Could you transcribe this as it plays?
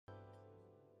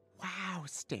Oh,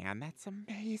 Stan, that's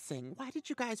amazing. Why did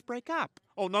you guys break up?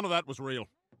 Oh, none of that was real.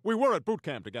 We were at boot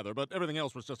camp together, but everything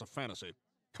else was just a fantasy.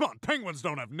 Come on, penguins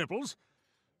don't have nipples.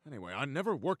 Anyway, I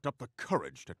never worked up the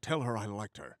courage to tell her I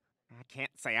liked her. I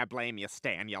can't say I blame you,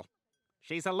 Staniel.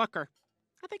 She's a looker.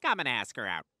 I think I'm gonna ask her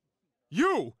out.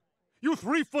 You! You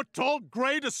 3-foot-tall,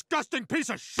 gray, disgusting piece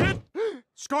of shit!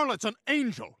 Scarlett's an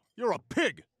angel. You're a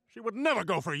pig. She would never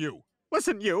go for you.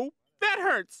 Listen, you. That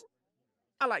hurts.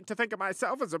 I like to think of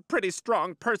myself as a pretty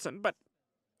strong person, but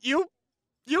you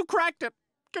cracked it.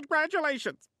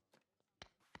 Congratulations.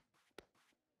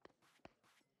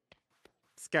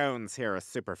 Scones here are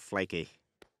super flaky.